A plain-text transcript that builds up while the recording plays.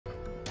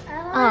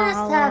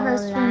Let's have a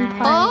swim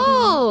party.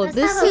 Oh,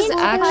 this is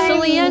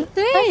actually a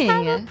thing.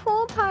 Let's have a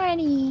pool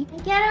party.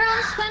 Get our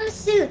own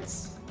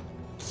swimsuits.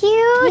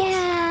 Cute.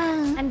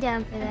 Yeah. I'm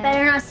down for that.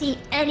 Better not see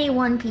any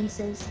One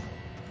Pieces.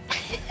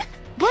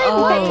 What?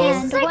 Oh. One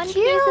Pieces are One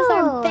cute. Pieces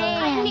are I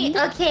banned. need,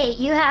 okay,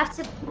 you have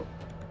to.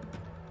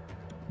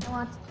 I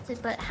want to,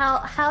 but how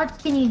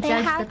can you They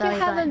judge have the to belly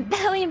have button? a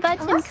belly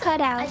button Unless-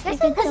 cutout I if guess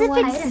it's because a if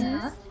one it's piece.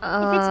 enough.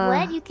 If it's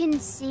wet, you can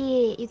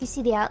see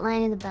the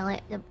outline of the belly.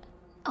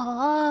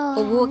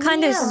 Oh. What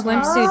kind of yeah.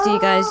 swimsuit do you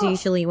guys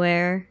usually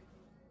wear?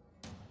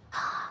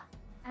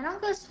 I don't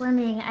go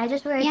swimming. I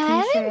just wear a Yeah,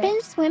 I t-shirt. haven't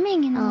been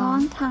swimming in a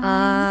long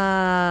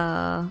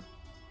time.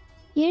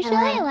 Usually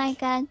I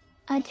like a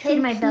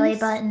hid my belly two-piece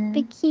button.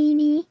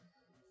 bikini.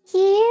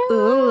 Cute.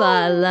 Ooh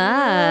la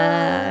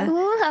la.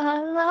 Ooh la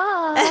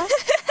la.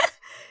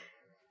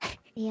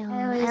 Yeah,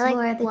 I always I like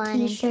wore the one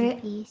and t-shirt.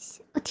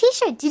 two-piece. A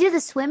t-shirt? Do you do the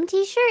swim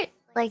t-shirt?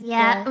 Like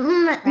Yeah. the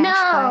No.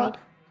 rash guard?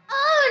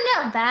 Oh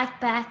no.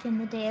 Back in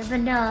the day, but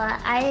no.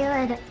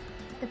 I would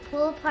the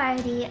pool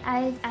party.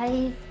 I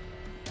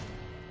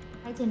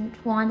didn't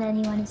want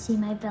anyone to see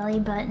my belly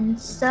button,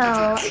 so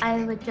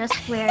I would just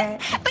wear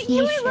a But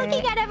you t-shirt. were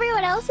looking at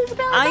everyone else's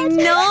belly I button.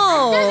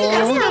 know.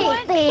 That's not want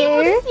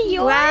people to see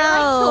yours.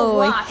 Wow,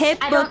 I don't like to be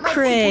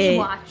hypocrite.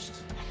 watched.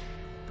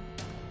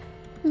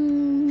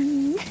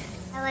 Hmm.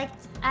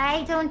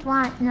 I don't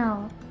want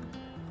no.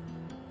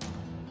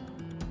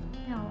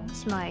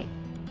 Smart.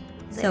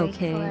 It's Very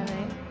okay.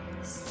 clever.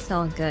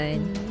 So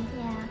good.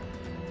 Yeah.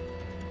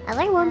 I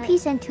like one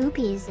piece and two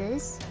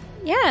pieces.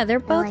 Yeah, they're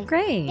both like-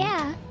 great.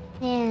 Yeah.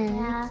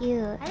 Yeah,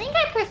 cute. I think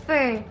I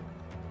prefer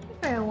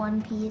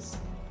One Piece.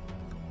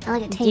 I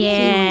like a tank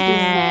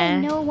Yeah.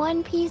 Saying no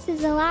one piece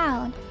is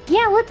allowed.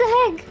 Yeah, what the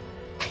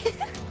heck?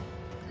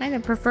 Kind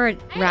of prefer I-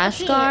 rash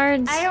okay,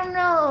 guards. I don't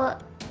know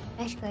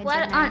Rash guards what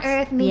are on nice.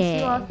 earth makes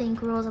you Yeah. all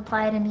think rules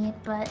apply to me,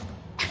 but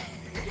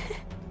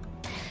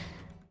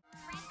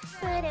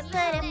Put it,